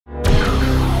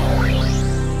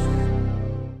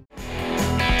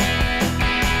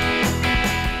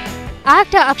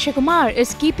Actor Akshay Kumar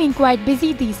is keeping quite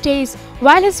busy these days.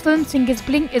 While his film Sing Is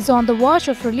Bling is on the verge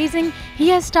of releasing, he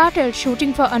has started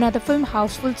shooting for another film,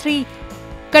 Housefull 3.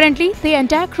 Currently, the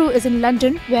entire crew is in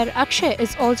London, where Akshay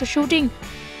is also shooting.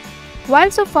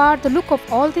 While so far the look of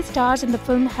all the stars in the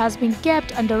film has been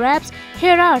kept under wraps,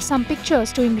 here are some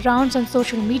pictures doing rounds on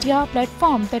social media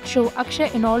platforms that show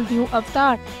Akshay in all new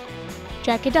avatar.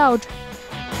 Check it out.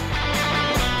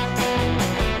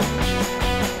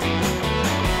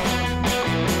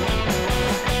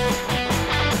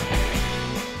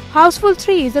 Housefull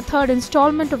 3 is the third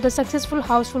installment of the successful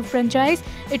Housefull franchise.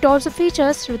 It also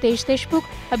features Ritesh Deshmukh,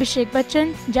 Abhishek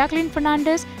Bachchan, Jacqueline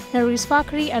Fernandez, Narees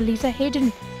Fakhri and Lisa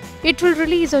Hayden. It will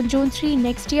release on June 3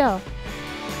 next year.